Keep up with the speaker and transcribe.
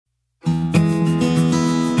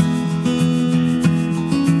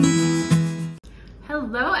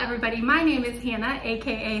name is Hannah,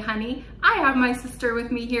 aka Honey. I have my sister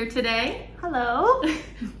with me here today. Hello,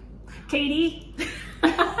 Katie.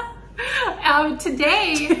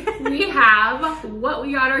 Today we have what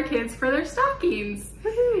we got our kids for their stockings.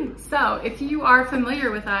 So if you are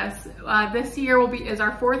familiar with us, this year is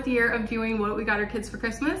our 4th year of doing what we got our kids for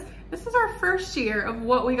Christmas. This is our 1st year of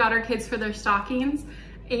what we got our kids for their stockings.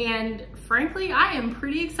 And frankly, I am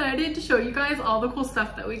pretty excited to show you guys all the cool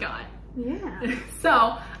stuff that we got. Yeah.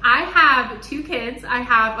 So I have 2 kids. I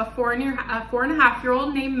have a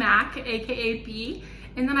 4.5-year-old named Mac, aka B,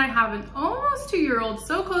 and then I have an almost 2-year-old,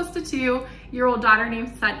 so close to 2-year-old daughter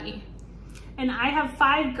named Sunny. And I have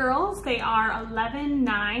 5 girls. They are 11,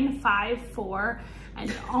 9, 5, 4,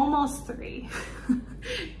 and almost 3.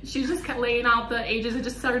 She just kept laying out the ages. It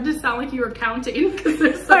just started to sound like you were counting because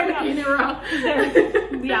there's so many in a row.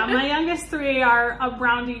 Yeah, my youngest 3 are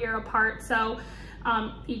around a year apart, so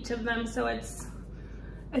each of them. So it's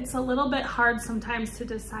a little bit hard sometimes to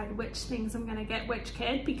decide which things I'm gonna get which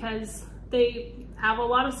kid because they have a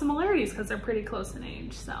lot of similarities because they're pretty close in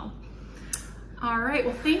age. So. All right,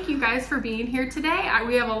 well, thank you guys for being here today.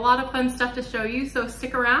 We have a lot of fun stuff to show you, so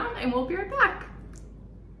stick around and we'll be right back.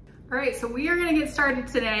 All right, so we are gonna get started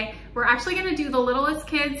today. We're actually gonna do the littlest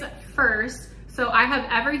kids first. So I have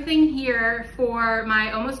everything here for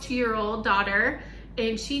my almost 2-year-old daughter,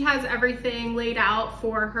 and she has everything laid out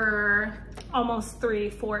for her almost 3,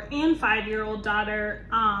 4, and 5-year-old daughter.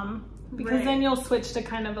 Because right. Then you'll switch to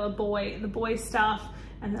kind of the boy stuff,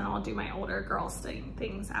 and then I'll do my older girls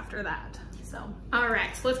things after that. So. All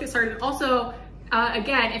right, so let's get started. Also,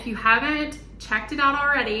 again, if you haven't checked it out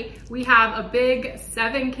already, we have a big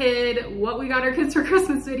 7-kid what we got our kids for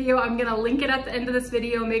Christmas video. I'm gonna link it at the end of this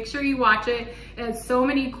video. Make sure you watch it. It has so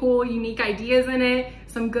many cool, unique ideas in it.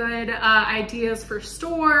 Some good ideas for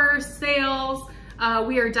stores, sales.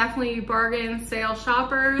 We are definitely bargain sale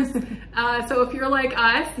shoppers. So if you're like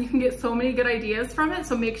us, you can get so many good ideas from it.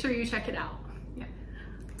 So make sure you check it out. Yeah.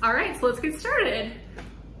 All right, so let's get started.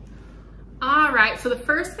 All right, so the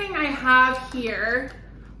first thing I have here,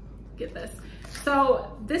 get this.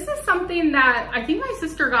 So this is something that I think my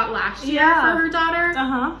sister got last year for her daughter.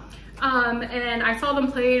 And I saw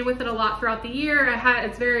them play with it a lot throughout the year.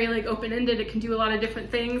 It's very like open-ended. It can do a lot of different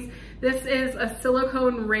things. This is a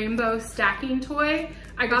silicone rainbow stacking toy.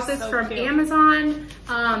 I got this from Amazon.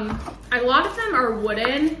 A lot of them are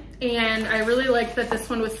wooden, and I really like that this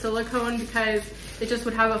one was silicone because it just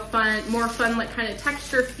would have a more fun like kind of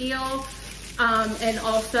texture feel. And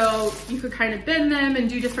also you could kind of bend them and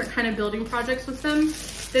do different kind of building projects with them.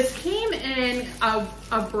 This came in a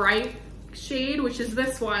bright shade, which is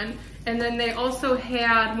this one. And then they also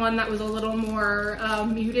had one that was a little more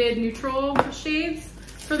muted neutral shades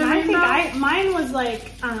for the rainbow. Mine was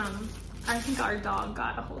like, I think our dog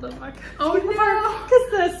got a hold of it. Oh no!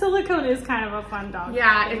 Because the silicone is kind of a fun dog.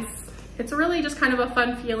 Yeah, it's really just kind of a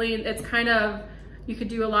fun feeling. It's kind of, you could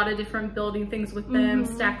do a lot of different building things with them,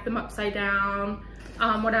 stack them upside down,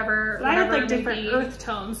 whatever. I had like different earth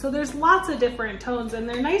tones, so there's lots of different tones, and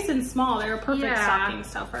they're nice and small. They're a perfect stocking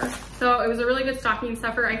stuffer. So it was a really good stocking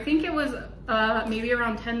stuffer. I think it was maybe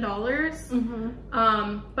around $10.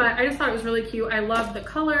 But I just thought it was really cute. I love the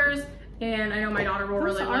colors, and I know my daughter will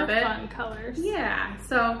really love it. Fun colors. Yeah,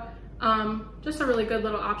 so just a really good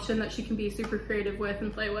little option that she can be super creative with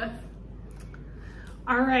and play with.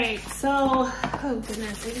 All right, so, oh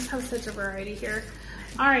goodness, I just have such a variety here.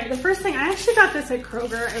 All right, the first thing, I actually got this at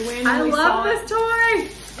Kroger. I love this toy.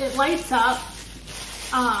 It lights up,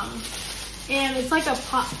 and it's like a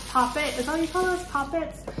poppet. Is that what you call those,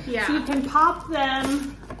 poppets? Yeah. So you can pop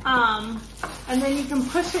them, and then you can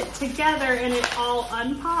push it together and it all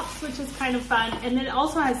unpops, which is kind of fun. And then it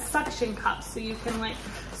also has suction cups, so you can like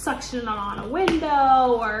suction it on a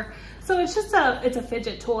window, or, so it's just it's a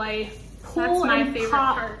fidget toy. Pull and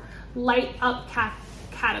pop, light up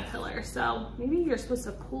caterpillar. So maybe you're supposed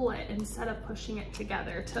to pull it instead of pushing it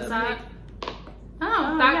together to that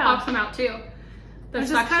pops them out too. The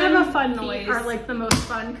it's just kind of a fun noise. Are like the most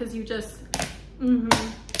fun because you just,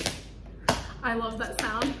 I love that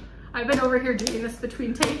sound. I've been over here doing this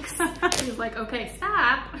between takes. He's like, okay,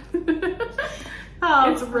 stop.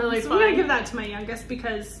 It's really fun. I'm gonna give that to my youngest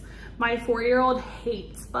because my 4-year-old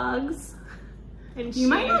hates bugs. And you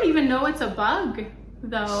might not even know it's a bug,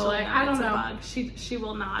 though. Like, I don't know. Bug. She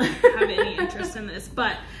will not have any interest in this,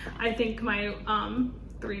 but I think my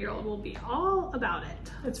 3-year-old will be all about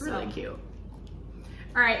it. It's really cute.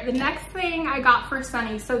 All right, the next thing I got for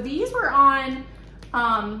Sunny. So these were on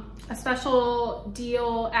a special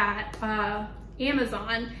deal at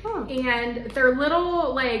Amazon, and they're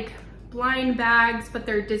little like blind bags, but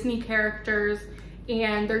they're Disney characters.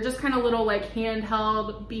 and they're just kind of little like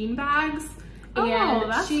handheld bean bags. Oh, And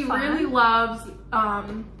that's she fun. really loves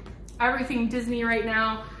everything Disney right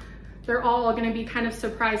now. They're all gonna be kind of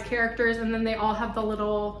surprise characters, and then they all have the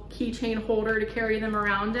little keychain holder to carry them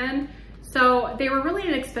around in. So they were really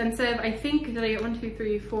inexpensive. I think, did I get 1, 2,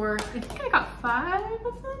 3, 4? I think I got 5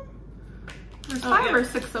 of them. There's 5 or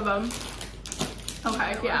 6 of them.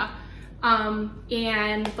 Okay, yeah.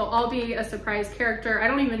 And they'll all be a surprise character. I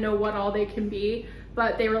don't even know what all they can be,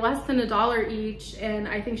 but they were less than $1 each, and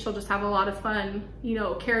I think she'll just have a lot of fun, you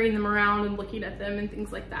know, carrying them around and looking at them and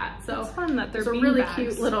things like that. So it's fun that they're a really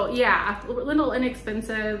cute little, yeah, little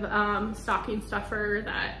inexpensive stocking stuffer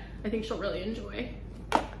that I think she'll really enjoy.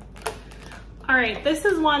 All right, this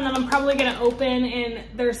is one that I'm probably gonna open, and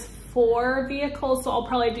there's 4 vehicles, so I'll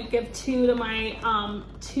probably give 2 to my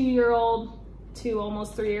 2-year-old, 2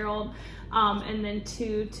 almost 3-year-old, and then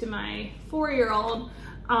 2 to my 4-year-old.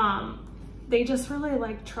 They just really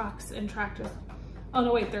like trucks and tractors. Oh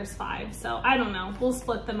no, wait, there's 5, so I don't know. We'll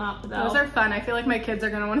split them up though. Those are fun. I feel like my kids are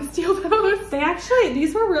gonna want to steal those. They actually,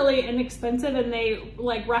 these were really inexpensive, and they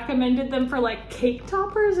like recommended them for like cake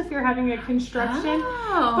toppers if you're having a construction.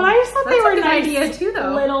 Oh, but I just thought they were nice idea too,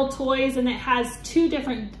 though. Little toys, and it has 2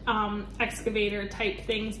 different excavator type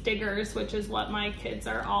things, diggers, which is what my kids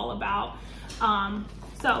are all about.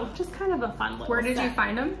 So just kind of a fun little Where did you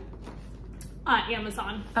find them?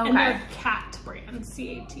 Amazon. Okay. And they're cat brand,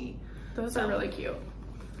 C-A-T. Those are really cute.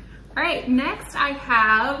 All right, next I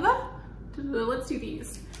have, let's do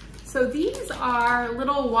these. So these are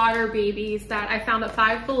little water babies that I found at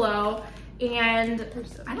Five Below. And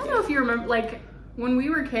I don't know if you remember, like when we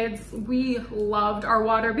were kids, we loved our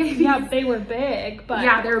water babies. Yeah, they were big, but.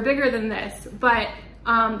 Yeah, they were bigger than this. But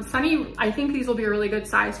Sunny, I think these will be a really good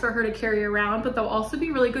size for her to carry around, but they'll also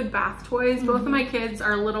be really good bath toys. Both of my kids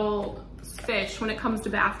are little fish when it comes to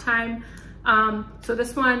bath time. So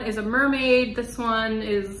this one is a mermaid. This one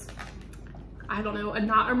is, I don't know,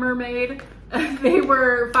 not a mermaid. They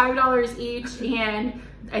were $5 each, and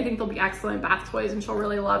I think they'll be excellent bath toys, and she'll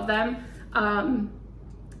really love them.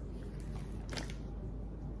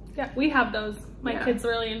 Yeah, we have those. My kids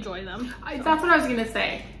really enjoy them. That's what I was gonna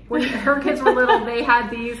say. When her kids were little, they had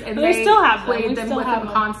these, and they still have played them with them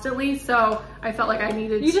constantly. So I felt like I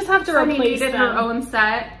needed. You just have to replace them. Her own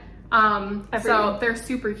set. So they're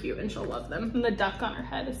super cute, and she'll love them. And the duck on her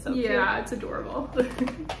head is so cute. Yeah, it's adorable.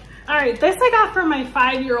 All right, this I got for my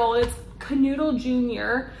 5-year-old. It's Canoodle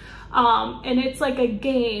Jr. And it's like a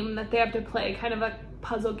game that they have to play, kind of a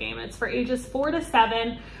puzzle game. It's for ages 4 to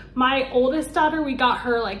 7. My oldest daughter, we got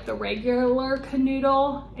her like the regular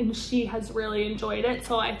Canoodle, and she has really enjoyed it.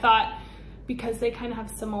 So I thought, because they kind of have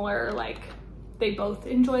similar, like they both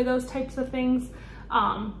enjoy those types of things,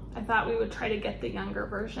 I thought we would try to get the younger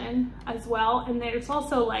version as well. And there's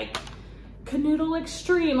also like Canoodle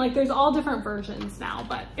Extreme, like there's all different versions now,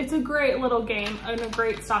 but it's a great little game and a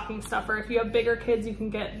great stocking stuffer. If you have bigger kids, you can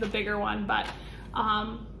get the bigger one, but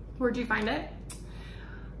where'd you find it?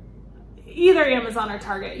 Either Amazon or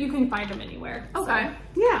Target. You can find them anywhere. Okay.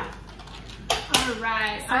 So, yeah. All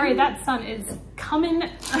right. Sorry, that sun is coming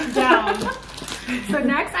down. So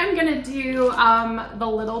next I'm gonna do the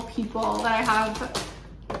little people that I have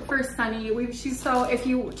for Sunny. So if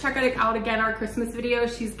you check it out again, our Christmas video,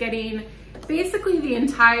 she's getting basically the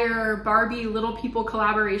entire Barbie Little People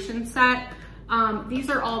collaboration set. These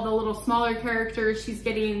are all the little smaller characters. She's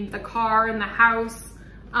getting the car and the house.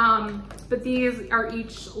 But these are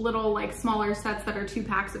each little like smaller sets that are 2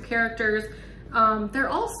 packs of characters. They're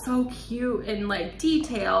all so cute and like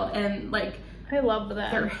detailed, and like I love them.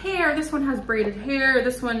 Their hair, this one has braided hair.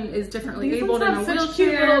 This one is differently abled in a wheelchair.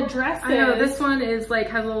 Cute little dresses. I know, this one is like,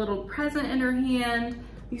 has a little present in her hand.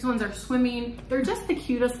 These ones are swimming. They're just the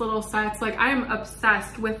cutest little sets. Like I am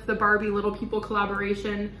obsessed with the Barbie Little People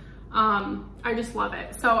collaboration. I just love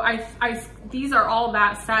it. So these are all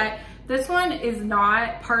that set. This one is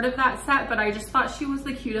not part of that set, but I just thought she was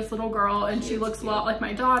the cutest little girl, and she looks a lot like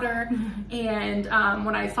my daughter. And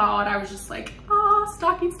when I saw it, I was just like, oh,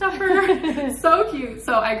 stocking stuffer. So cute.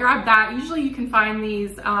 So I grabbed that. Usually you can find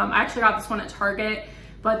these, I actually got this one at Target,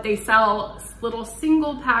 but they sell little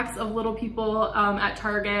single packs of Little People at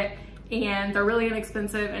Target, and they're really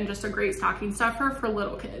inexpensive and just a great stocking stuffer for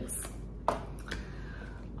little kids.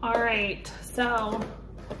 All right, so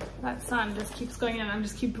that sun just keeps going in. I'm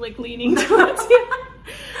just keep like leaning towards you.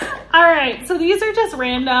 All right, so these are just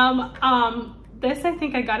random. This I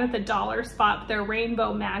think I got at the dollar spot. They're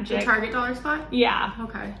Rainbow Magic. The Target dollar spot? Yeah.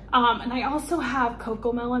 Okay. And I also have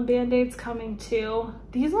Coco Melon Band-Aids coming too.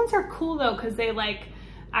 These ones are cool though, because they like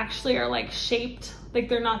actually are like shaped. Like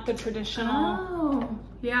they're not the traditional. Oh,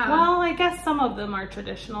 yeah. Well, I I guess some of them are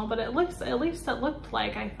traditional, but at least it looked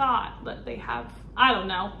like, I thought that they have, I don't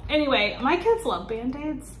know. Anyway, my kids love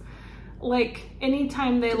Band-Aids. Like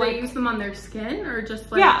anytime they use them on their skin or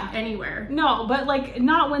just like anywhere? No, but like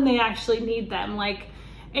not when they actually need them. Like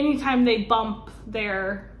anytime they bump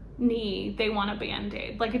their knee, they want a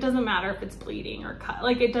Band-Aid. Like it doesn't matter if it's bleeding or cut.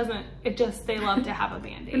 Like it just, they love to have a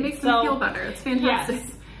Band-Aid. It makes them feel better. It's fantastic.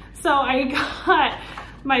 Yes. So I got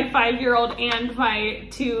my 5-year-old and my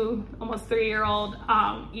 2, almost 3-year-old,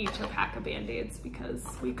 each a pack of Band-Aids because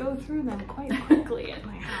we go through them quite quickly at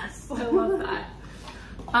my house. I love that.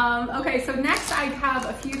 Okay, so next I have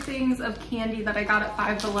a few things of candy that I got at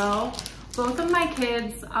Five Below. Both of my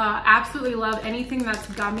kids absolutely love anything that's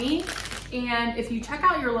gummy. And if you check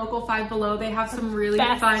out your local Five Below, they have some really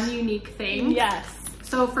fun, unique things. Yes.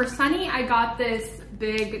 So for Sunny, I got this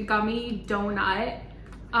big gummy donut.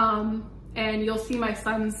 And you'll see my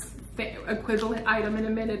son's equivalent item in a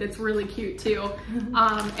minute. It's really cute too.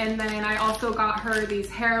 And then I also got her these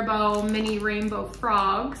Haribo mini rainbow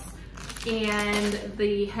frogs and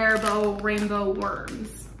the Haribo rainbow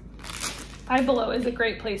worms. Five Below is a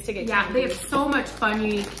great place to get candy. They have so much fun,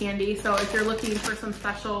 unique candy. So if you're looking for some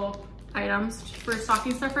special items for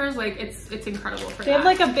stocking stuffers, like it's incredible for that. They have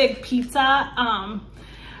like a big pizza.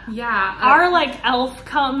 Our like elf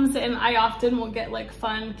comes, and I often will get like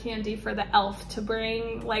fun candy for the elf to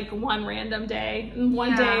bring like one random day. And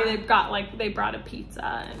one day they brought a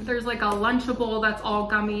pizza. And there's like a Lunchable that's all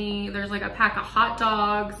gummy. There's like a pack of hot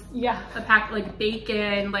dogs. Yeah. A pack like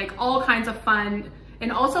bacon, like all kinds of fun.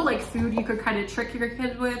 And also like food you could kind of trick your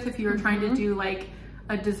kid with if you were trying to do like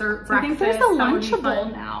a dessert breakfast. I think there's a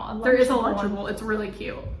Lunchable now. There is a Lunchable. It's really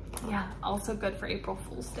cute. Yeah, also good for April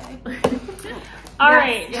Fool's Day. All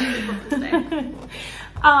right. Yes, April Fool's Day.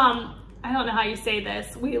 I don't know how you say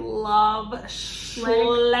this. We love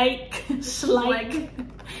schleich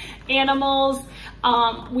animals.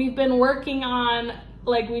 We've been working on,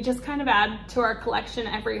 like, we just kind of add to our collection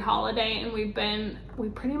every holiday, and we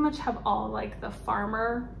pretty much have all like the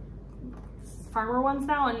farmer ones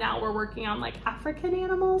now, and now we're working on like African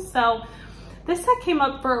animals. So this set came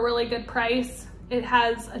up for a really good price. It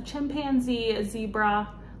has a chimpanzee, a zebra,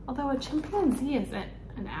 although a chimpanzee isn't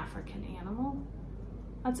an African animal.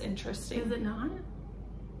 That's interesting. Is it not?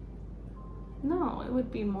 No, it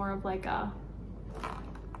would be more of like a,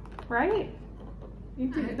 right?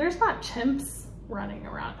 There's not chimps running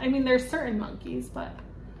around. I mean, there's certain monkeys, but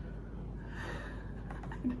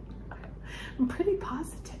I'm pretty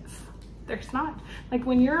positive there's not. Like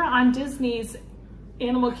when you're on Disney's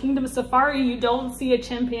Animal Kingdom Safari, you don't see a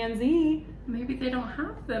chimpanzee. Maybe they don't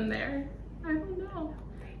have them there. I don't know.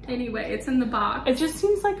 Anyway, it's in the box. It just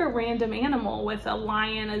seems like a random animal with a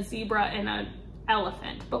lion, a zebra, and an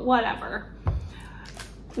elephant, but whatever.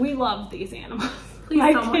 We love these animals.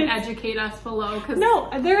 Please someone educate us below. No,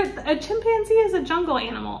 a chimpanzee is a jungle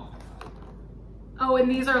animal. Oh, and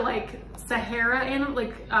these are like Sahara animals,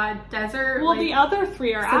 like desert. Well, like the other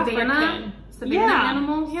 3 are African. Savannah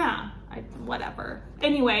animals? Yeah. Whatever.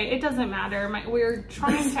 Anyway, it doesn't matter. We're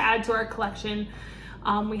trying to add to our collection.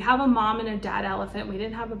 We have a mom and a dad elephant. We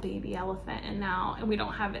didn't have a baby elephant, and we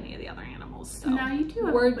don't have any of the other animals. So now you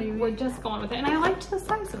do. We're just going with it, and I liked the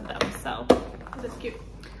size of them, so that's cute.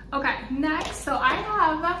 Okay, next, so I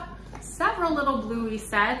have several little Bluey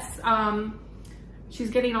sets. She's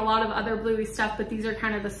getting a lot of other Bluey stuff, but these are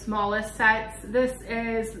kind of the smallest sets. This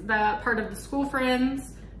is the part of the School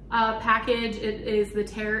Friends package. It is the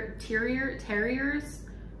Terriers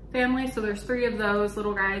family, so there's 3 of those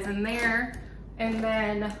little guys in there. And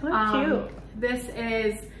then this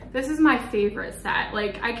is my favorite set.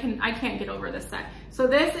 Like I can't get over this set. So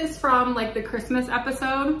this is from like the Christmas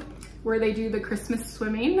episode where they do the Christmas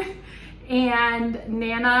swimming, and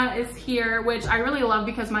Nana is here, which I really love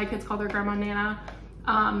because my kids call their grandma Nana.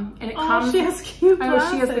 And it comes, she has cute glasses.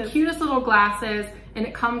 She has the cutest little glasses, and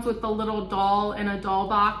it comes with the little doll in a doll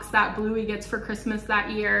box that Bluey gets for Christmas that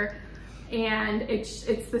year. And it's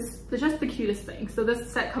just the cutest thing. So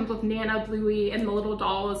this set comes with Nana, Bluey, and the little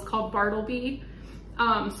doll is called Bartleby.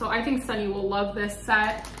 So I think Sunny will love this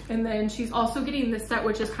set. And then she's also getting this set,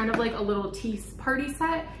 which is kind of like a little tea party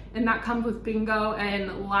set, and that comes with Bingo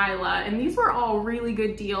and Lila. And these were all really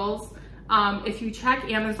good deals. If you check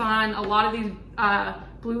Amazon, a lot of these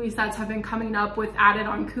Bluey sets have been coming up with added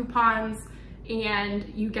on coupons, and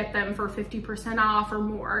you get them for 50% off or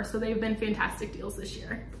more. So they've been fantastic deals this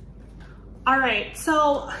year. All right,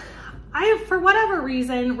 so I, for whatever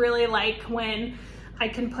reason, really like when I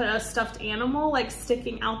can put a stuffed animal like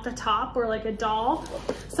sticking out the top, or like a doll.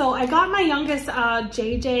 So I got my youngest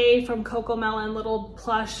JJ from Coco Melon little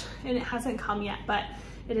plush, and it hasn't come yet, but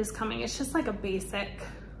it is coming. It's just like a basic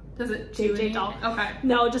Does it chew JJ doll. Okay.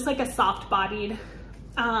 No, just like a soft bodied.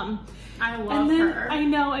 I love and then, her. I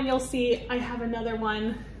know, and you'll see I have another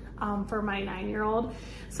one for my 9-year-old.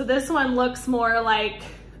 So this one looks more like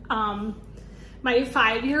my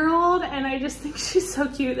 5-year-old, and I just think she's so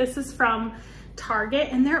cute. This is from Target,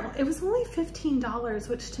 and it was only $15,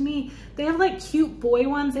 which to me, they have like cute boy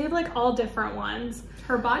ones. They have like all different ones.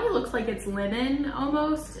 Her body looks like it's linen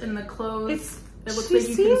almost, and the clothes, it looks she like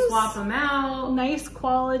you can swap them out. Nice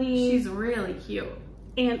quality. She's really cute.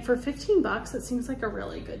 And for $15, it seems like a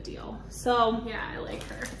really good deal. So yeah, I like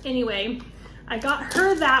her. Anyway, I got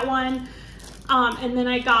her that one. And then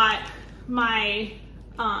I got my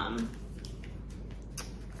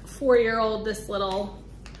 4-year-old this little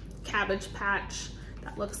Cabbage Patch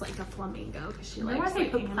that looks like a flamingo because she likes. Why they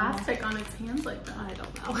put plastic on its hands like that? I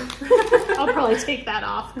don't know. I'll probably take that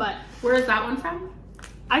off. But where is that one from?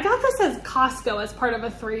 I got this as Costco as part of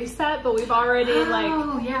a 3 set, but we've already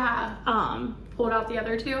pulled out the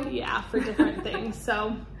other 2. Yeah, for different things.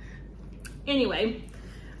 So anyway,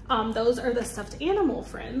 those are the stuffed animal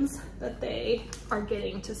friends that they are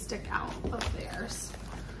getting to stick out of theirs.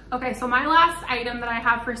 Okay, so my last item that I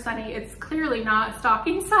have for Sunny, it's clearly not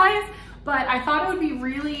stocking size, but I thought it would be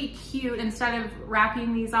really cute instead of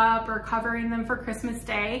wrapping these up or covering them for Christmas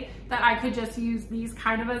Day, that I could just use these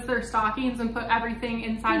kind of as their stockings and put everything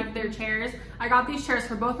inside of their chairs. I got these chairs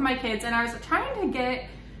for both of my kids, and I was trying to get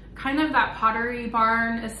kind of that Pottery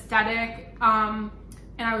Barn aesthetic, and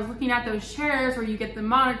I was looking at those chairs where you get them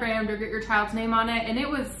monogrammed or get your child's name on it, and it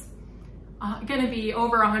was gonna be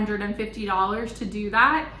over $150 to do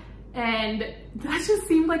that, and that just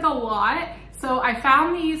seemed like a lot. So I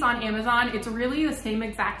found these on Amazon. It's really the same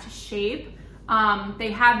exact shape.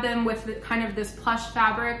 They had them with kind of this plush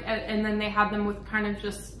fabric, and then they had them with kind of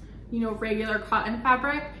just, you know, regular cotton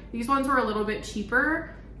fabric. These ones were a little bit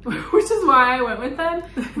cheaper, which is why I went with them.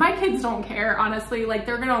 My kids don't care, honestly. Like,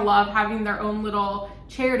 they're gonna love having their own little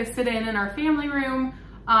chair to sit in our family room.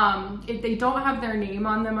 They don't have their name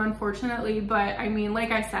on them, unfortunately, but I mean,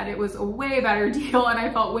 like I said, it was a way better deal and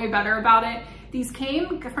I felt way better about it. These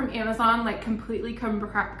came from Amazon, like completely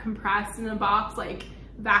compressed in a box, like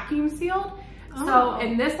vacuum sealed. Oh. So,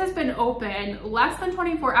 and this has been open less than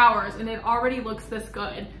 24 hours and it already looks this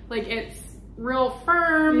good. Like, it's real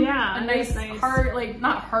firm, yeah, a nice hard, like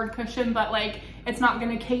not hard cushion, but like it's not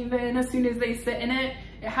gonna cave in as soon as they sit in it.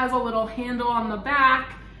 It has a little handle on the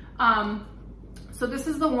back. So this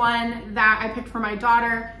is the one that I picked for my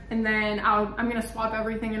daughter, and then I'm gonna swap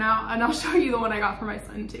everything out and I'll show you the one I got for my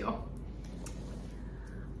son too.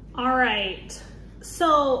 All right,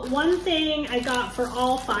 so one thing I got for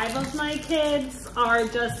all 5 of my kids are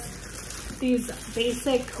just these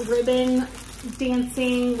basic ribbon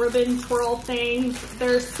twirl things.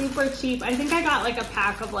 They're super cheap. I think I got like a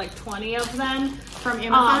pack of like 20 of them from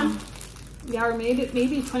Amazon. Yeah, or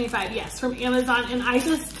maybe 25. Yes, from Amazon. And I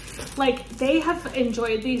just like, they have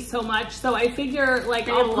enjoyed these so much. So I figure like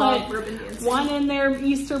I'll put one in their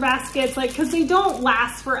Easter baskets, like, because they don't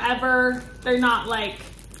last forever. They're not like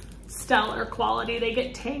stellar quality. They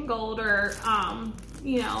get tangled or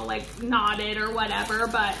you know, like knotted or whatever,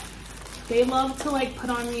 but they love to like put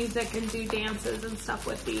on music and do dances and stuff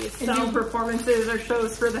with these. And do performances or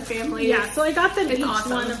shows for the family. Yeah, so I got them each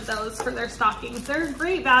one of those for their stockings. They're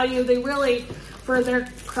great value. They really, for their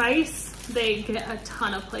price, they get a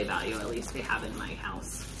ton of play value. At least they have in my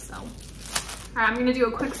house. So, all right, I'm gonna do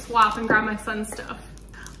a quick swap and grab my son's stuff.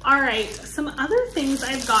 All right, some other things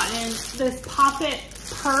I've gotten, this Pop-It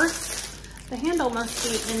purse. The handle must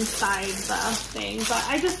be inside the thing, but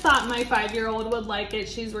I just thought my 5-year-old would like it.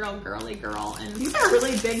 She's a real girly girl. And these are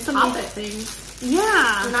really big Pop-It things.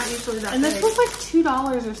 Yeah. They're not usually that and big. This was like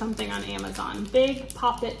 $2 or something on Amazon. Big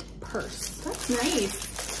Pop-It purse. That's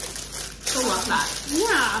nice. I love that.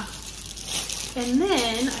 Yeah. And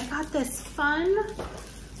then I got this fun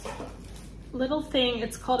little thing.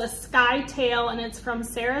 It's called a Sky Tail, and it's from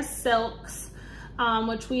Sarah Silks.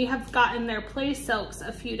 Which we have gotten their play silks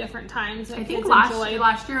a few different times. I think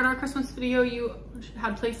last year in our Christmas video you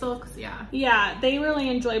had play silks. Yeah, they really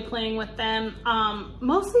enjoy playing with them,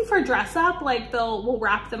 mostly for dress up. Like we'll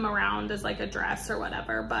wrap them around as like a dress or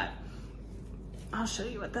whatever, but I'll show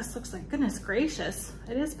you what this looks like. Goodness gracious,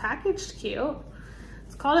 it is packaged cute.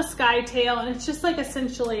 It's called a Sky Tail, and it's just like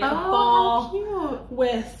essentially a ball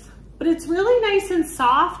with, but it's really nice and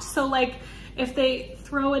soft, so like if they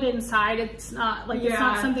throw it inside, it's not like, it's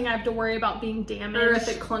not something I have to worry about being damaged. Or if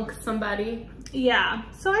it clunks somebody. Yeah,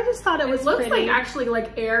 so I just thought it was looks pretty. Like actually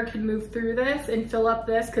like air can move through this and fill up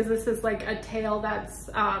this, because this is like a tail that's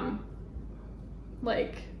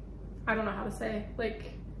like, I don't know how to say,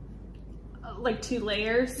 like like 2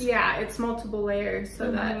 layers. Yeah, it's multiple layers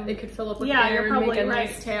so that it could fill up with Yeah, air you're and make a probably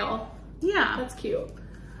nice tail. Yeah. That's cute.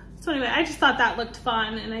 So anyway, I just thought that looked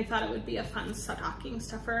fun, and I thought it would be a fun stocking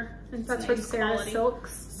stuffer. And That's nice from Sarah quality.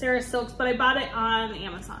 Silks. Sarah Silks, but I bought it on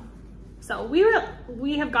Amazon. So we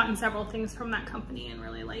have gotten several things from that company and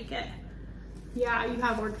really like it. Yeah, you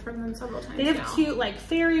have ordered from them several times. They have now. cute like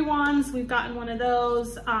fairy wands. We've gotten one of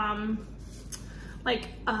those. Like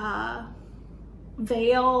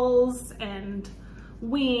veils and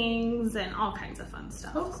wings and all kinds of fun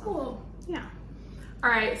stuff. Oh, cool. So, yeah. All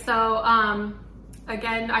right, so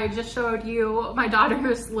again, I just showed you my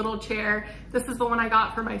daughter's little chair. This is the one I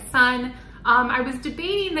got for my son. I was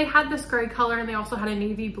debating, they had this gray color and they also had a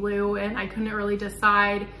navy blue, and I couldn't really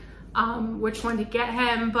decide which one to get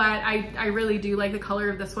him, but I really do like the color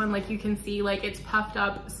of this one. Like you can see, like it's puffed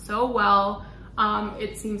up so well.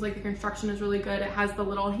 It seems like the construction is really good. It has the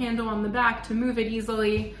little handle on the back to move it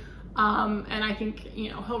easily. And I think, you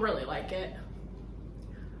know, he'll really like it.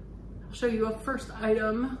 I'll show you a first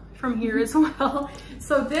item from here as well.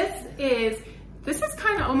 So this is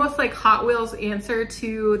kind of almost like Hot Wheels' answer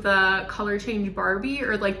to the color change Barbie,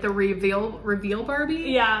 or like the reveal Barbie.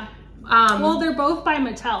 Yeah. Well, they're both by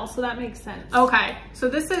Mattel, so that makes sense. Okay, so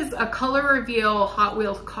this is a color reveal Hot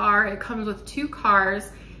Wheels car. It comes with 2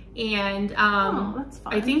 cars, and that's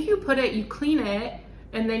fun. I think you clean it,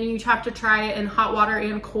 and then you have to try it in hot water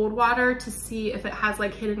and cold water to see if it has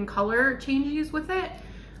like hidden color changes with it.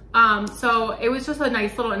 So it was just a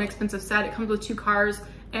nice little inexpensive set. It comes with 2 cars.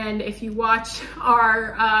 And if you watch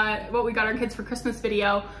our what we got our kids for Christmas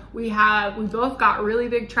video, we both got really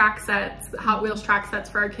big track sets, Hot Wheels track sets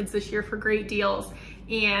for our kids this year for great deals.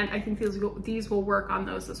 And I think these will work on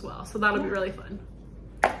those as well. So that'll be really fun.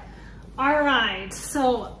 All right,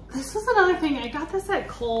 so this is another thing. I got this at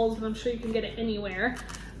Kohl's, and I'm sure you can get it anywhere.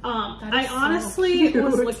 I honestly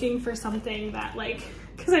was looking for something that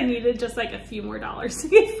because I needed just like a few more dollars to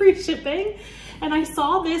get free shipping. And I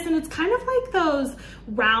saw this, and it's kind of like those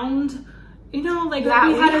round, you know, like that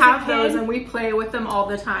we have those and we play with them all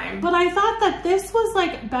the time. But I thought that this was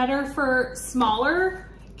like better for smaller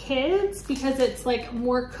kids because it's like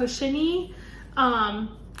more cushiony.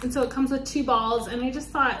 And so it comes with 2 balls, and I just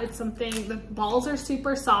thought it's something, the balls are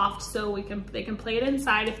super soft, so they can play it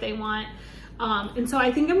inside if they want. And so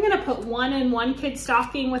I think I'm gonna put one in one kid's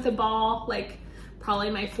stocking with a ball, like probably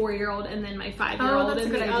my 4-year-old and then my 5-year-old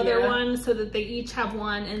in the other one, so that they each have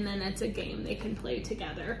one, and then it's a game they can play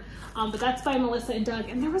together. But that's by Melissa and Doug.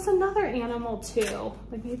 And there was another animal too,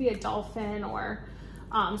 like maybe a dolphin or,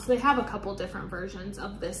 so they have a couple different versions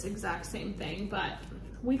of this exact same thing, but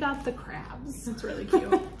we got the crabs. It's really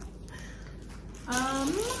cute.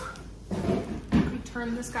 Let me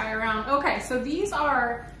turn this guy around. Okay, so these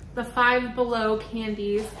are the Five Below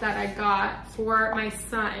candies that I got for my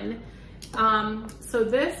son. So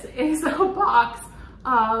this is a box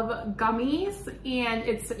of gummies, and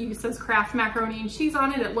it says Kraft macaroni and cheese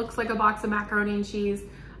on it. It looks like a box of macaroni and cheese.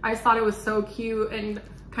 I just thought it was so cute and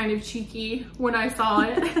kind of cheeky when I saw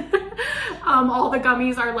it. All the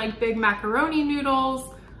gummies are like big macaroni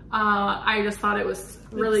noodles. I just thought it was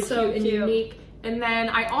really cute and unique. And then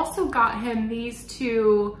I also got him these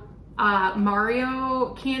 2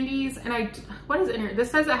 Mario candies, and what is it in here?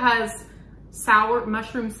 This says it has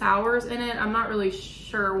mushroom sours in it. I'm not really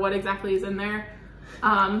sure what exactly is in there.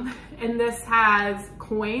 And this has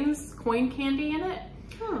coin candy in it.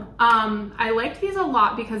 Huh. I like these a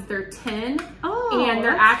lot because they're tin, and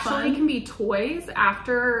they're actually can be toys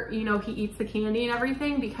after, you know, he eats the candy and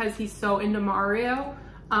everything, because he's so into Mario.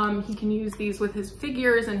 He can use these with his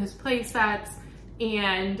figures and his play sets,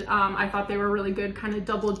 and I thought they were really good kind of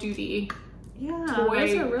double duty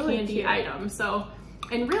toy really candy cute items. So,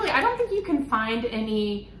 and really, I don't think you can find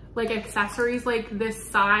any like accessories like this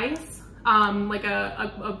size, like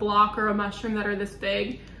a block or a mushroom that are this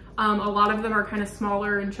big. A lot of them are kind of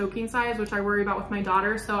smaller and choking size, which I worry about with my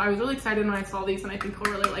daughter. So I was really excited when I saw these, and I think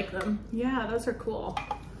he'll really like them. Yeah, those are cool.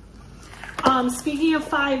 Speaking of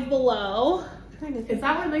Five Below, is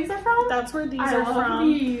that where these are from? That's where these are from.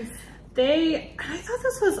 These. I thought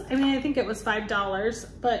this was, I think it was $5,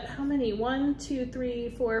 but how many? 1, 2, 3,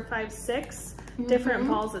 4, 5, 6 different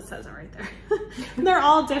balls. It says it right there. They're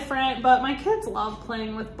all different, but my kids love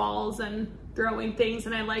playing with balls and throwing things,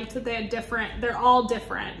 and I liked that they're all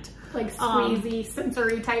different. Like squeezy,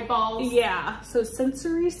 sensory type balls. Yeah, so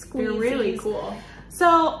sensory squeezies. They're really cool.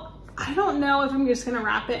 So I don't know if I'm just gonna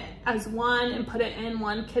wrap it as one and put it in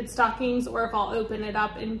one kid's stockings, or if I'll open it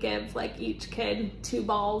up and give like each kid 2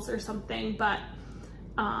 balls or something, but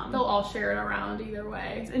They'll all share it around either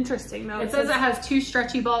way. It's interesting though. It says it has 2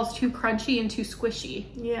 stretchy balls, 2 crunchy, and 2 squishy.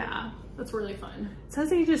 Yeah. That's really fun. It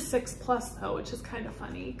says ages 6+ though, which is kind of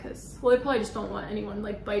funny because, well, they probably just don't want anyone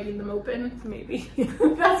like biting them open. maybe.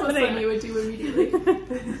 That's what Sunny would do immediately.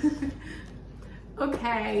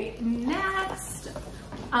 Okay, next,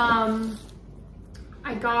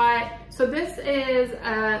 I got, so this is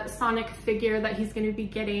a Sonic figure that he's going to be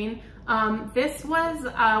getting. This was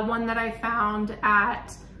one that I found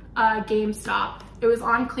at GameStop. It was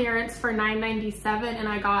on clearance for $9.97 and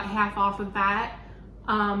I got half off of that.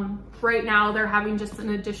 Right now they're having just an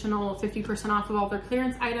additional 50% off of all their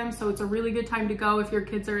clearance items, so it's a really good time to go if your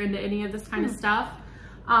kids are into any of this kind of stuff.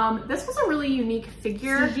 This was a really unique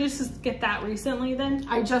figure. So did you just get that recently then?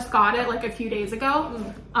 I just got it like a few days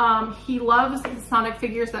ago. He loves the Sonic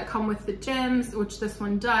figures that come with the gems, which this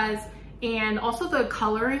one does. And also the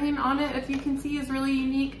coloring on it, if you can see, is really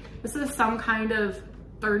unique. This is some kind of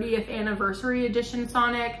 30th anniversary edition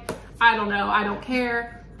Sonic. I don't know, I don't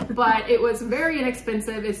care. But it was very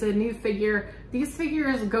inexpensive. It's a new figure. These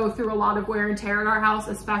figures go through a lot of wear and tear in our house,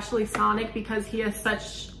 especially Sonic, because he has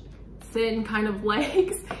such thin kind of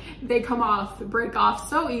legs. They come off, break off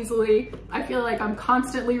so easily. I feel like I'm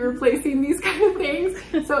constantly replacing these kind of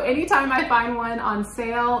things. So anytime I find one on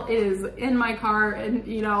sale, it is in my car, and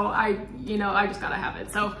I just gotta have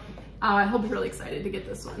it. So he'll be really excited to get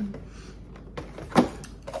this one.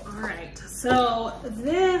 All right, so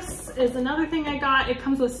this is another thing I got. It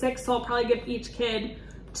comes with 6, so I'll probably give each kid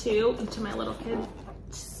 2, each of my little kids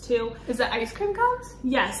 2. Is it ice cream cones?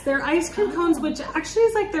 Yes, they're ice cream cones, which actually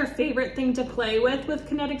is like their favorite thing to play with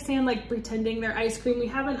kinetic sand, like pretending they're ice cream. We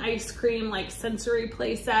have an ice cream like sensory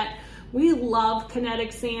play set. We love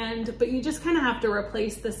kinetic sand, but you just kind of have to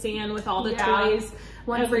replace the sand with all the toys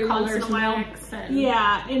every once in a while.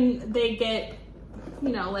 Yeah, and they get,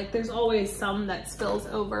 like there's always some that spills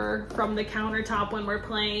over from the countertop when we're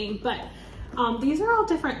playing, but these are all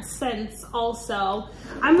different scents also.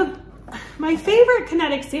 My favorite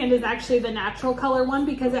kinetic sand is actually the natural color one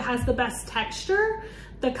because it has the best texture.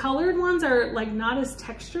 The colored ones are like not as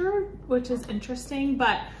textured, which is interesting,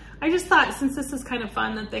 but I just thought since this is kind of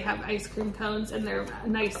fun that they have ice cream cones and they're a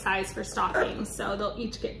nice size for stockings, so they'll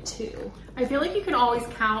each get 2. I feel like you can always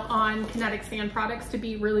count on kinetic sand products to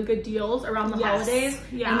be really good deals around the holidays.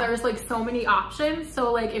 Yeah. And there's like so many options.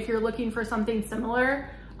 So like if you're looking for something similar,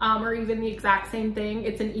 or even the exact same thing,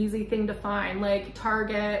 it's an easy thing to find, like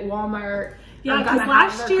Target, Walmart. Yeah, because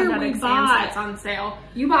last year we bought sets on sale.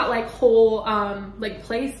 You bought like whole like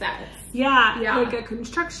play sets. Yeah, like a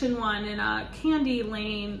construction one and a candy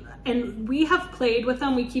lane, and we have played with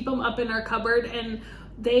them. We keep them up in our cupboard, and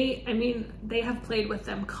they have played with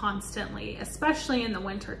them constantly, especially in the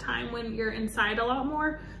winter time when you're inside a lot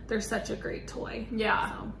more. They're such a great toy. Yeah.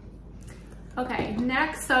 So. Okay,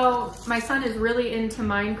 next, so my son is really into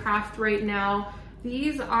Minecraft right now.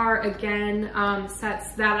 These are, again,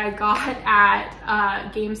 sets that I got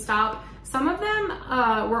at GameStop. Some of them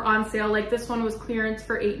were on sale, like this one was clearance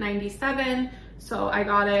for $8.97, so I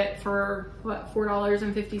got it for, what,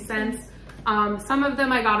 $4.50. Some of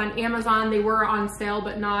them I got on Amazon. They were on sale,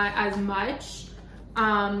 but not as much.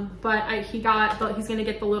 He's gonna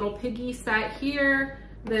get the little piggy set here,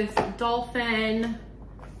 this dolphin,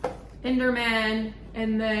 Enderman,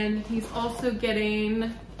 and then he's also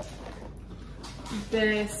getting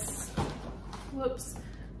this,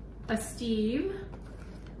 a Steve.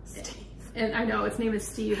 And I know its name is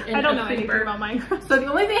Steve. And I don't know anything about Minecraft. So the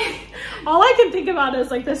only thing, all I can think about is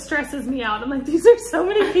like this stresses me out. I'm like, these are so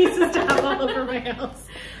many pieces to have all over my house.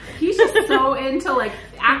 He's just so into like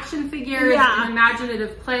action figures and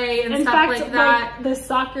imaginative play and stuff like that. Like this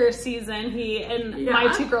soccer season, he and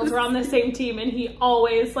my 2 girls were on the same team, and he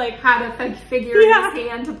always like had a figure in his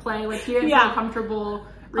hand to play. Like he didn't feel comfortable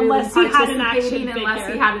really unless he had an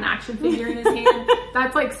action figure in his hand.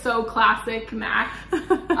 That's like so classic Mac.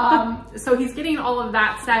 So he's getting all of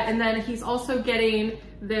that set, and then he's also getting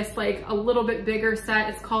this like a little bit bigger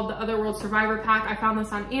set. It's called the Otherworld Survivor Pack. I found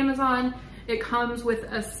this on Amazon. It comes with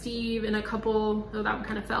a Steve and a couple, oh, that one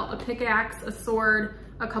kind of fell, a pickaxe, a sword,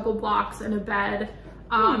 a couple blocks, and a bed.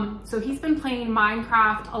 So he's been playing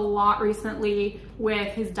Minecraft a lot recently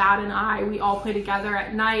with his dad and I. We all play together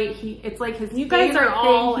at night. It's like his favorite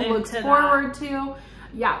thing he looks forward to.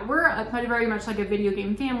 Yeah, we're very much like a video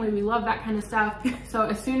game family. We love that kind of stuff. So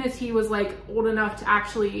as soon as he was like old enough to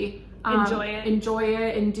actually enjoy it and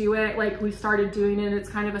do it, like we started doing it. It's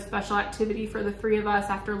kind of a special activity for the 3 of us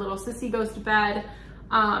after little Sissy goes to bed.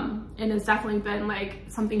 And it's definitely been like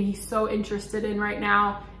something he's so interested in right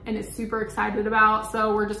now. and is super excited about.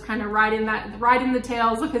 So we're just kind of riding the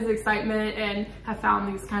tails of his excitement and have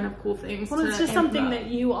found these kind of cool things. Well, it's just something that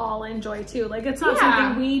you all enjoy too. Like it's not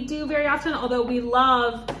something we do very often, although we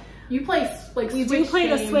love. You play like we do play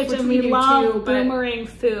the Switch, and we love Boomerang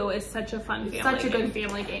Foo. Is such a fun family game. Such a good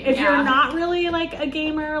family game. If you're not really like a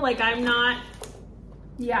gamer, like I'm not.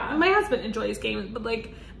 Yeah, my husband enjoys games,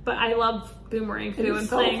 but I love Boomerang Foo, and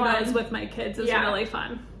playing those with my kids is really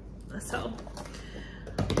fun. So,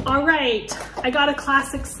 all right, I got a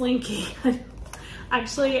classic Slinky.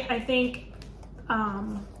 Actually, I think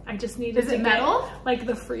I just needed to metal? Get like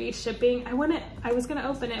the free shipping. I was gonna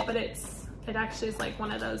open it, but it actually is like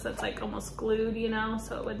one of those that's like almost glued, you know.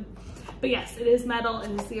 So it would, but yes, it is metal.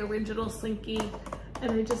 It is the original Slinky,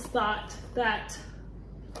 and I just thought that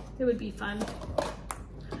it would be fun.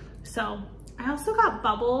 So I also got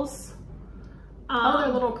bubbles. They're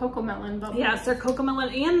little Cocomelon bubbles. Yes, they're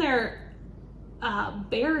Cocomelon, and they're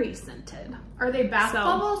berry scented. Are they bath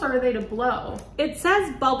bubbles or are they to blow? It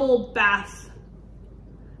says bubble bath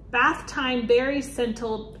time berry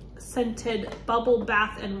scented bubble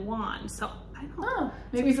bath and wand. So I don't know.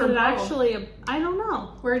 Maybe for actually, I don't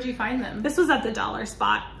know. Where did you find them? This was at the dollar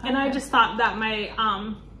spot, and I just thought that my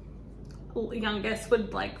youngest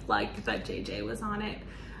would like that JJ was on it,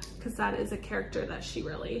 because that is a character that she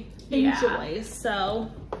really enjoys.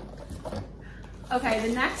 So okay,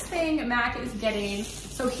 the next thing Mac is getting,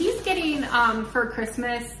 so he's getting for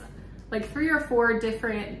Christmas like 3 or 4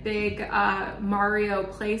 different big Mario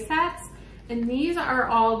play sets, and these are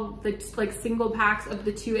all the like single packs of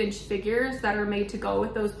the 2-inch figures that are made to go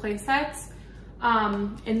with those play sets.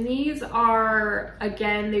 And these are,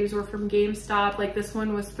 again, these were from GameStop. Like this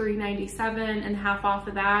one was $3.97 and half off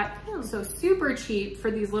of that. So super cheap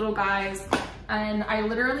for these little guys. And I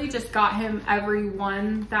literally just got him every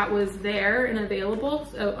one that was there and available,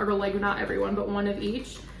 or like not every one, but one of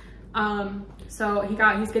each. So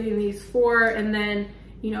he's getting these 4, and then,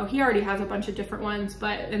 you know, he already has a bunch of different ones,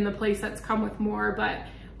 and the play sets come with more, but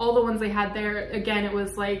all the ones they had there, again, it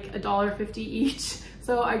was like $1.50 each.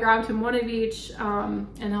 So I grabbed him one of each, and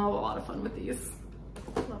I'll have a lot of fun with these.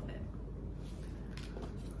 Love it.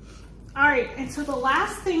 All right, and so the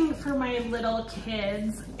last thing for my little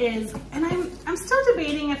kids is, and I'm still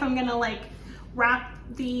debating if I'm gonna like wrap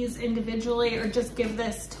these individually or just give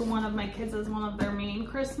this to one of my kids as one of their main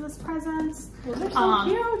Christmas presents. Those are so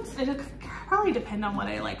cute. It'll probably depend on what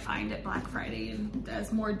I like find at Black Friday, and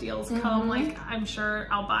as more deals come, like I'm sure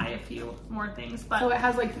I'll buy a few more things. But so it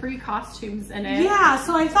has like 3 costumes in it. Yeah,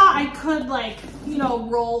 so I thought I could like, you know,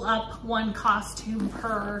 roll up 1 costume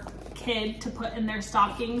per kid to put in their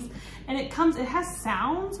stockings, and it has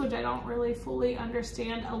sounds, which I don't really fully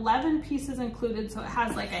understand. 11 pieces included, so it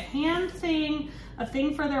has like a hand thing, a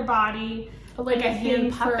thing for their body, like a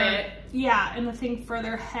hand puppet. And a thing for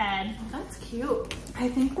their head. Oh, that's cute. I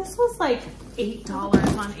think this was like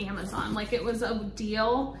 $8 on Amazon. Like it was a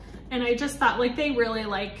deal, and I just thought like they really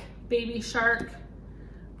like Baby Shark.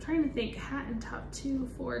 I'm trying to think, hat and top 2,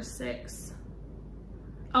 4, 6.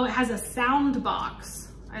 Oh, it has a sound box.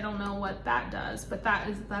 I don't know what that does, but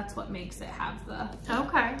that's what makes it have the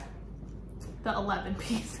 11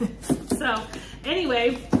 pieces. So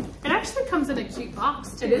anyway, it actually comes in a cute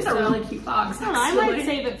box too. It is a really cute box. I might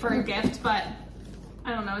save it for a gift, but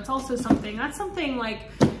I don't know. It's also something like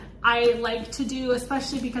I like to do,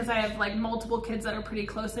 especially because I have like multiple kids that are pretty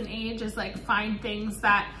close in age, is like find things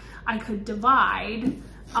that I could divide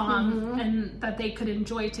and that they could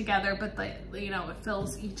enjoy together, but like, you know, it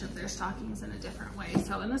fills each of their stockings in a different way.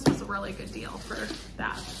 So, and this was a really good deal for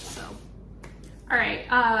that. So, all right,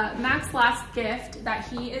 Mac's last gift that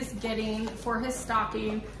he is getting for his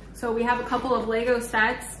stocking. So we have a couple of Lego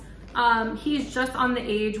sets. He's just on the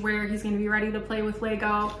age where he's going to be ready to play with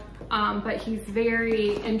Lego, but he's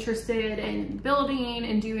very interested in building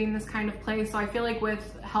and doing this kind of play. So I feel like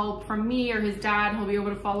with help from me or his dad, he'll be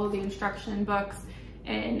able to follow the instruction books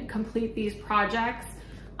and complete these projects.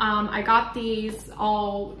 I got these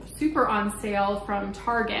all super on sale from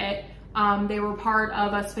Target. They were part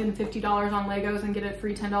of us spend $50 on Legos and get a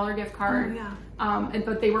free $10 gift card.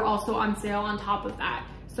 But they were also on sale on top of that.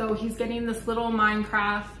 So he's getting this little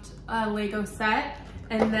Minecraft Lego set,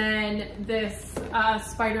 and then this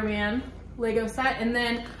Spider-Man Lego set. And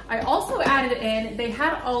then I also added in, they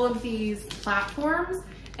had all of these platforms,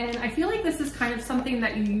 and I feel like this is kind of something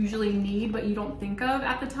that you usually need, but you don't think of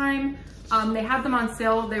at the time. They had them on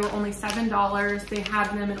sale. They were only $7. They had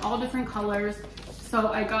them in all different colors. So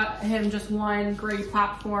I got him just one gray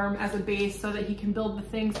platform as a base so that he can build the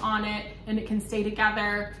things on it and it can stay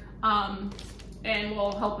together. and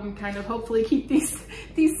we'll help him kind of hopefully keep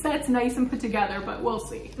these sets nice and put together, but we'll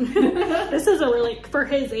see. This is a really, for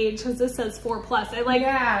his age, because this says 4+. I like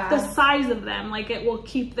the size of them. Like, it will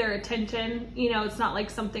keep their attention. You know, it's not like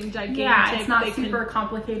something gigantic. Yeah, it's not super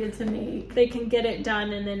complicated to make. They can get it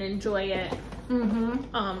done and then enjoy it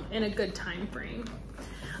in a good time frame.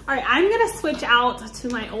 All right, I'm gonna switch out to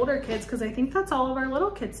my older kids because I think that's all of our little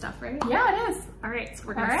kid stuff, right? Yeah, it is. All right, so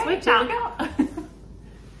we're gonna switch out.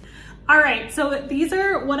 All right, so these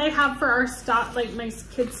are what I have for our stock, like my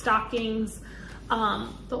kids' stockings. The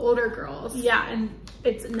older girls. Yeah, and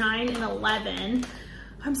it's 9 and 11.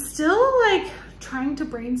 I'm still like trying to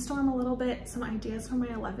brainstorm a little bit, some ideas for my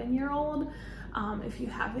 11-year-old. If you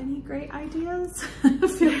have any great ideas,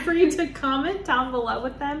 feel free to comment down below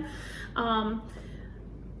with them.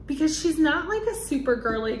 Because she's not like a super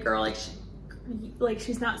girly girl, like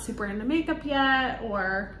she's not super into makeup yet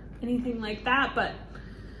or anything like that, but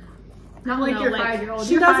not like your 5-year-old.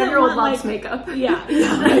 Your 5-year-old loves makeup. Yeah,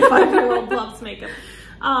 my 5-year-old loves makeup.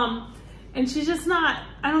 And she's just not,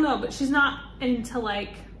 I don't know, but she's not into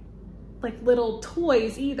like little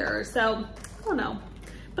toys either. So I don't know,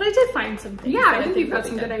 but I did find some things. Yeah, I think you've got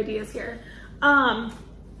some good ideas here.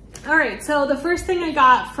 All right, so the first thing I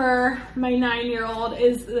got for my 9-year-old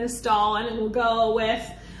is this doll, and it will go with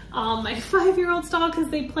my 5-year-old's doll because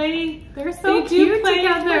they're so cute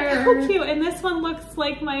together. They're so cute, and this one looks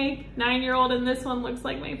like my 9-year-old, and this one looks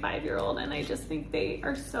like my 5-year-old, and I just think they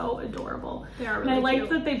are so adorable. They are really and I cute.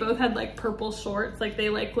 like that they both had like purple shorts, like they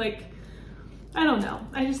like I don't know.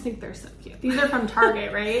 I just think they're so cute. These are from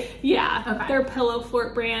Target, right? Yeah, okay. They're Pillow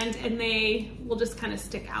Fort brand, and they will just kind of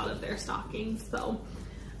stick out of their stockings. So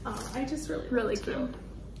I just really cute.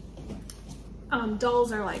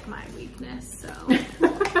 Dolls are like my weakness, so.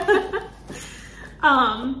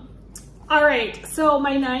 All right, so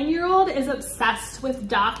my 9-year-old is obsessed with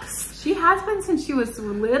ducks. She has been since she was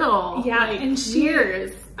little. Yeah, like and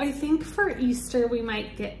years. I think for Easter we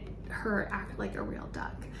might get her act like a real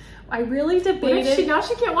duck. I really debated. What if now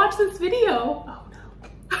she can't watch this video?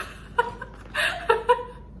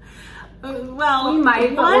 Oh no. Well, we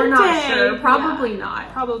might, but we're not sure. Probably yeah,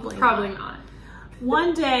 not. Probably not.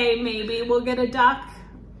 One day, maybe we'll get a duck.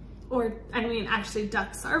 Or, I mean, actually,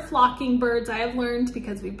 ducks are flocking birds, I have learned,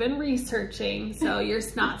 because we've been researching. So you're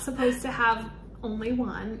not supposed to have only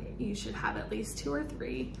one. You should have at least 2 or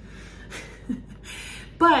 3.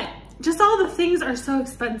 But just all the things are so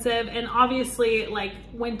expensive. And obviously, like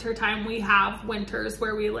wintertime, we have winters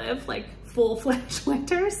where we live, like full-fledged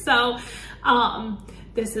winters. So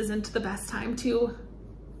this isn't the best time to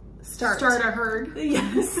start a herd.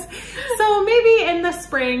 Yes. So maybe in the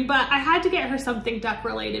spring, but I had to get her something duck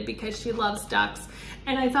related because she loves ducks.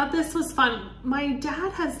 And I thought this was fun. My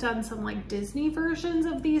dad has done some like Disney versions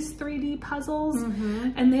of these 3D puzzles,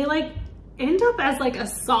 and they like end up as like a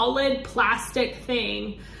solid plastic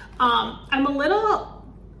thing. I'm a little,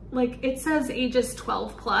 like it says ages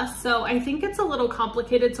 12+, so I think it's a little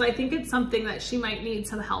complicated. So I think it's something that she might need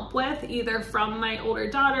some help with, either from my older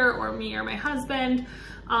daughter or me or my husband.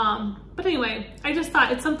 But anyway, I just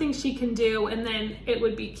thought it's something she can do, and then it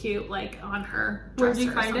would be cute like on her dresser. Where did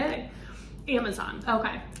you find it? Amazon.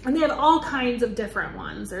 Okay. And they have all kinds of different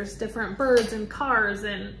ones. There's different birds and cars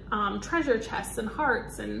and treasure chests and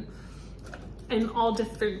hearts and all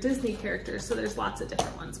different Disney characters. So there's lots of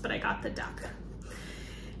different ones, but I got the duck.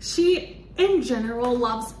 She, in general,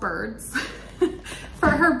 loves birds. For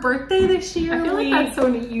her birthday this year, I feel like that's so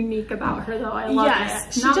unique about her, though. I love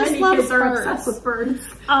it. She Not just many loves kids are birds. obsessed with birds.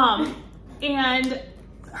 And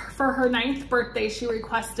for her 9th birthday, she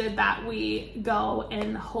requested that we go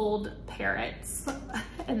and hold parrots,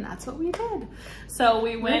 and that's what we did. So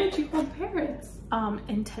we went. Where did you hold parrots?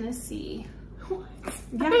 In Tennessee. What?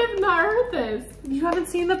 Yeah. I have not heard this. You haven't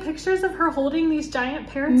seen the pictures of her holding these giant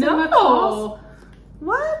parrots in the No. calls?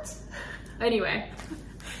 What? Anyway,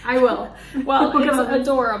 I will. Well, it's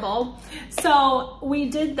adorable. So we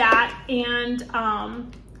did that, and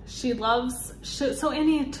she loves so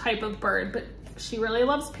any type of bird, but she really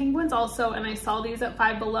loves penguins also. And I saw these at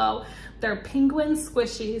Five Below. They're penguin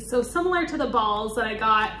squishies, so similar to the balls that I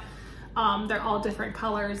got. They're all different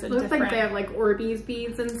colors and looks different. like they have like Orbeez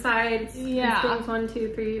beads inside. Yeah. Things 1,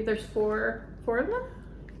 2, 3. There's four of them.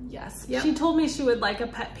 Yes. Yep. She told me she would like a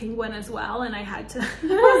pet penguin as well, and I had to. I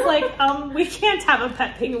was like, we can't have a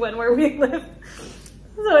pet penguin where we live.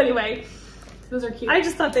 So anyway, those are cute. I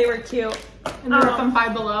just thought they were cute. And they're from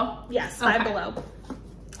Five Below. Yes, Five Below.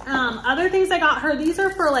 Other things I got her. These are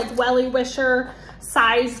for like Welly Wisher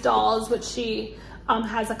size dolls, which she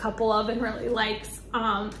has a couple of and really likes.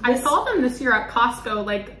 I saw them this year at Costco,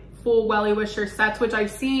 like full Welly Wisher sets, which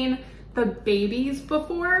I've seen the babies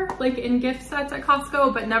before, like in gift sets at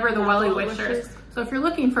Costco, but never the Welly Wishers. So if you're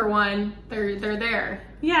looking for one, they're there.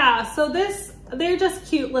 Yeah, so they're just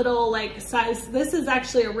cute little like size. This is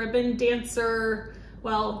actually a ribbon dancer,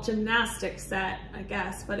 well, gymnastic set, I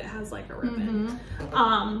guess, but it has like a ribbon.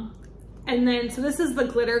 And then, so this is the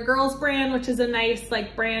Glitter Girls brand, which is a nice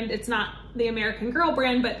like brand. It's not the American Girl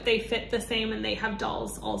brand, but they fit the same, and they have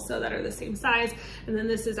dolls also that are the same size. And then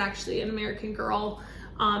this is actually an American Girl.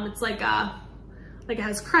 It's like it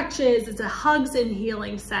has crutches, it's a hugs and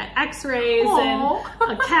healing set, x-rays and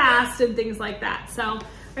a cast and things like that. So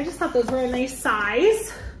I just thought those were a nice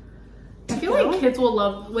size. I feel like kids will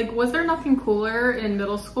love, like, was there nothing cooler in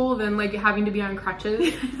middle school than like having to be on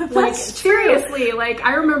crutches? Like seriously, like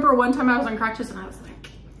I remember one time I was on crutches and I was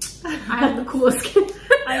like, I have the coolest kid.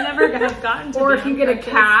 I never have gotten to Or if you get crutches.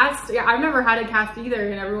 A cast. Yeah, I've never had a cast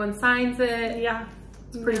either, and everyone signs it. Yeah.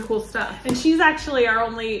 It's pretty cool stuff. And she's actually our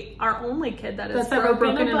only kid that has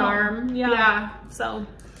broken an arm. Yeah. So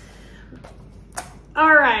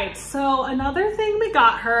all right, so another thing we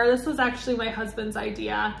got her, this was actually my husband's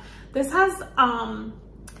idea. This has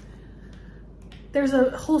there's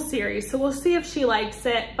a whole series, so we'll see if she likes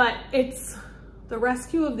it, but it's The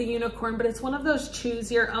Rescue of the Unicorn, but it's one of those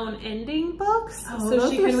choose your own ending books. Oh, so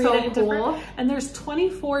she can read it different. And there's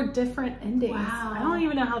 24 different endings. Wow. I don't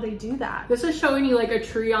even know how they do that. This is showing you like a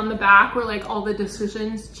tree on the back where like all the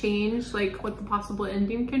decisions change, like what the possible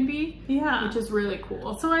ending can be. Yeah. Which is really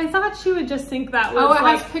cool. So I thought she would just think that was it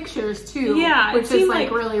has pictures too. Yeah. Which is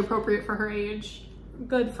like really appropriate for her age.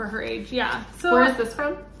 Good for her age, yeah. So where is this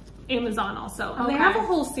from? Amazon also. And they have a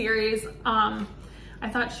whole series. I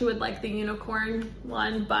thought she would like the unicorn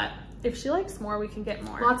one, but if she likes more, we can get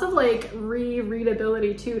more. Lots of like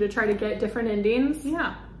rereadability too, to try to get different endings.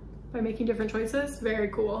 Yeah. By making different choices. Very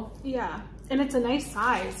cool. Yeah. And it's a nice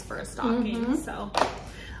size for a stocking. So,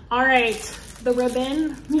 all right. The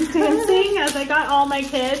ribbon dancing as I got all my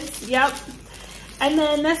kids. Yep. And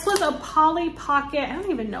then this was a Polly Pocket. I don't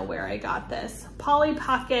even know where I got this. Polly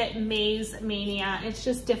Pocket Maze Mania. It's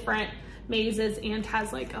just different mazes and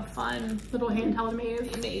has like a fun little handheld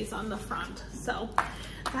maze on the front. So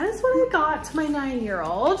that is what I got to my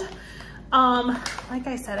 9-year-old. Like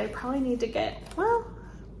I said, I probably need to get, well,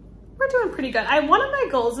 we're doing pretty good. One of my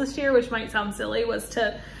goals this year, which might sound silly, was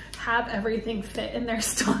to have everything fit in their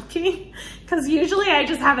stocking, because usually I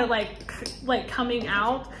just have it like coming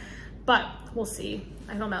out, but we'll see.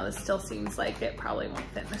 I don't know, this still seems like it probably won't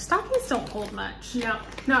fit. The stockings don't hold much. No,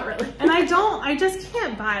 not really. And I just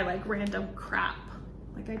can't buy like random crap.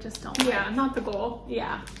 Like I just don't. Yeah, not the goal.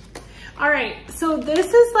 Yeah. All right, so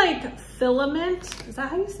this is like filament. Is that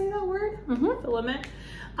how you say that word? Filament.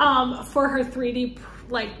 For her 3D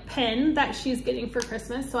like pin that she's getting for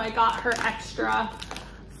Christmas. So I got her extra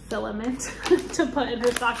filament to put in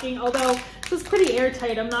her stocking. Although it was pretty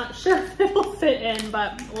airtight, I'm not sure if it'll fit in,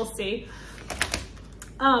 but we'll see.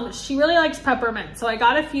 She really likes peppermint, so I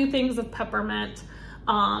got a few things of peppermint,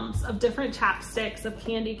 of different chapsticks, of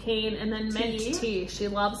candy cane, and then mint tea. She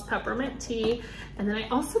loves peppermint tea. And then I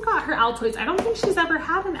also got her Altoids. I don't think she's ever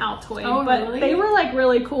had an Altoid, but they were like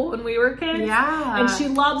really cool when we were kids. Yeah. And she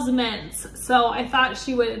loves mints, so I thought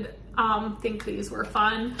she would think these were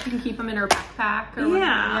fun. You can keep them in her backpack or whatever.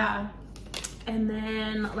 Yeah. And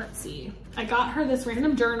then let's see, I got her this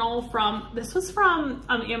random journal this was from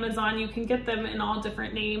Amazon. You can get them in all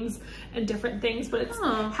different names and different things, but it's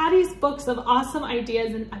Hattie's books of awesome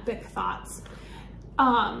ideas and epic thoughts.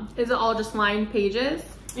 Is it all just lined pages?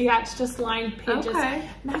 Yeah, it's just lined pages. Okay.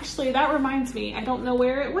 And actually that reminds me, I don't know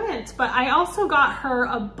where it went, but I also got her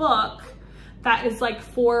a book that is like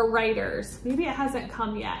for writers. Maybe it hasn't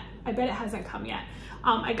come yet. I bet it hasn't come yet.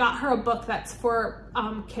 I got her a book that's for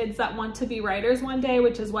kids that want to be writers one day,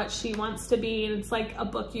 which is what she wants to be. And it's like a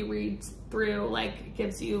book you read through, like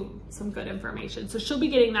gives you some good information. So she'll be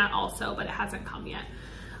getting that also, but it hasn't come yet.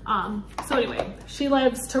 So anyway, she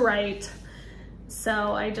loves to write.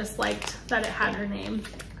 So I just liked that it had her name.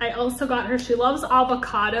 I also got her, she loves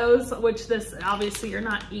avocados, which this obviously you're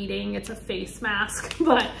not eating, it's a face mask,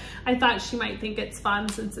 but I thought she might think it's fun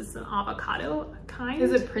since it's an avocado kind.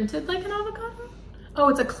 Is it printed like an avocado? Oh,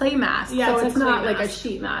 it's a clay mask. Yeah, so it's not mask. like a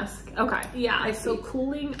sheet mask. Okay. Yeah, so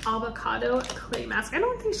cooling avocado clay mask. I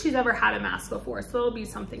don't think she's ever had a mask before, so it'll be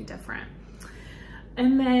something different.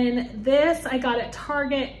 And then this I got at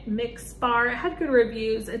Target, Mix Bar. It had good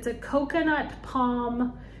reviews. It's a coconut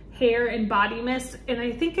palm hair and body mist, and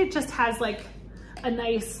I think it just has like a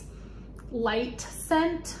nice light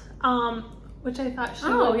scent, which I thought she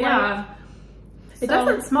would like. It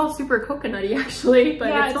doesn't smell super coconutty actually, but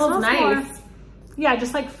it smells nice. Yeah,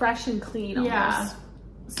 just like fresh and clean almost. Yeah.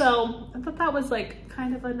 So I thought that was like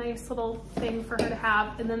kind of a nice little thing for her to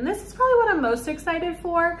have. And then this is probably what I'm most excited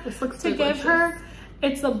for. This looks to delicious. give her.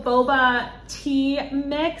 It's the boba tea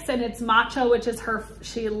mix, and it's matcha, which is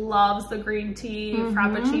she loves the green tea,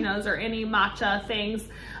 frappuccinos, or any matcha things.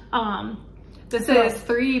 This is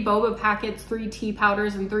 3 boba packets, 3 tea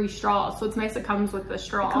powders, and 3 straws. So it's nice it comes with the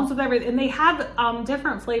straw. It comes with everything. And they have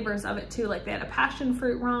different flavors of it too. Like they had a passion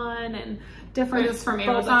fruit one and different This from boba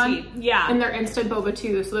Amazon. tea. Yeah. And they're instant boba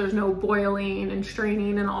too, so there's no boiling and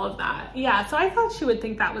straining and all of that. Yeah, so I thought she would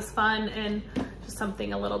think that was fun and just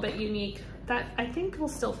something a little bit unique that I think will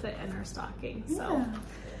still fit in her stocking.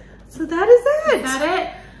 So that is it. Is that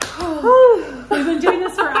it? We've been doing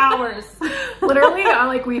this for hours.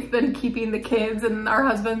 Literally, we've been keeping the kids and our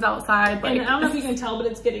husbands outside. And I don't know if you can tell, but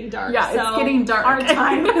it's getting dark. Yeah, it's getting dark. Our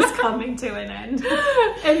time is coming to an end.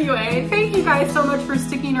 Anyway, thank you guys so much for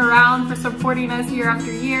sticking around, for supporting us year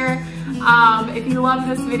after year. If you love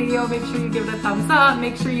this video, make sure you give it a thumbs up.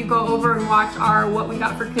 Make sure you go over and watch our What We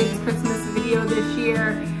Got for Kids Christmas video this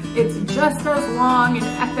year. It's just as long and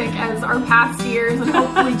epic as our past years, and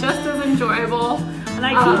hopefully just as enjoyable. And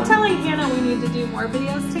I keep telling Hannah we need to do more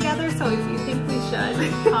videos together, so if you think we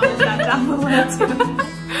should, comment that down below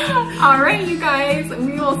too. All right, you guys,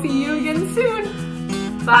 we will see you again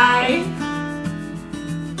soon. Bye.